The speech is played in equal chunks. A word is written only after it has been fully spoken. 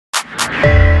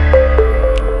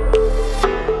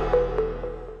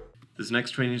This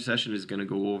next training session is going to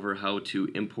go over how to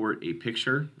import a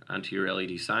picture onto your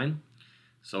LED sign.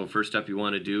 So first step you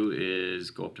want to do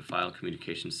is go up to File,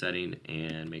 Communication Setting,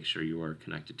 and make sure you are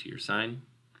connected to your sign.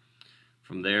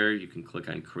 From there you can click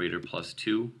on Creator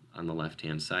 +2 on the left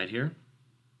hand side here.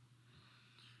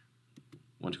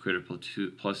 Once Creator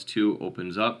 +2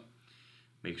 opens up,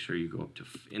 make sure you go up to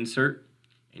Insert,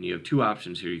 and you have two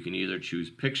options here. You can either choose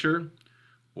Picture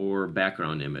or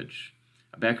Background Image.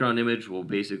 A background image will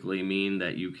basically mean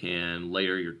that you can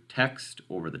layer your text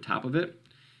over the top of it.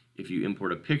 If you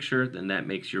import a picture, then that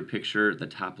makes your picture the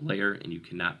top layer and you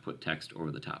cannot put text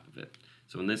over the top of it.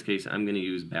 So in this case, I'm going to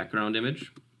use background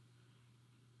image.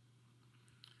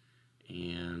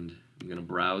 And I'm going to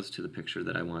browse to the picture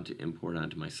that I want to import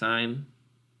onto my sign.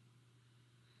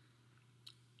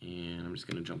 And I'm just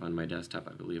going to jump on my desktop.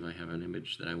 I believe I have an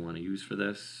image that I want to use for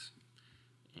this.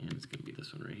 And it's going to be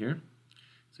this one right here.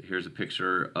 So here's a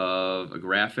picture of a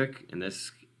graphic, and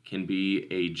this can be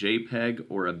a JPEG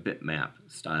or a bitmap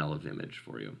style of image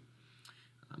for you.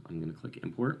 I'm going to click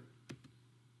Import,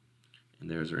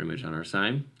 and there's our image on our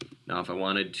sign. Now if I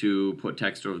wanted to put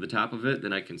text over the top of it,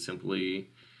 then I can simply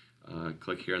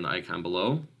click here on the icon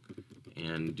below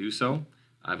and do so.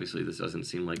 Obviously this doesn't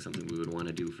seem like something we would want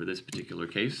to do for this particular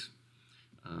case.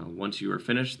 Once you are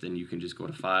finished, then you can just go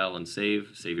to File and save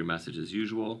your message as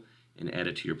usual, and add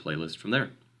it to your playlist from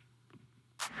there.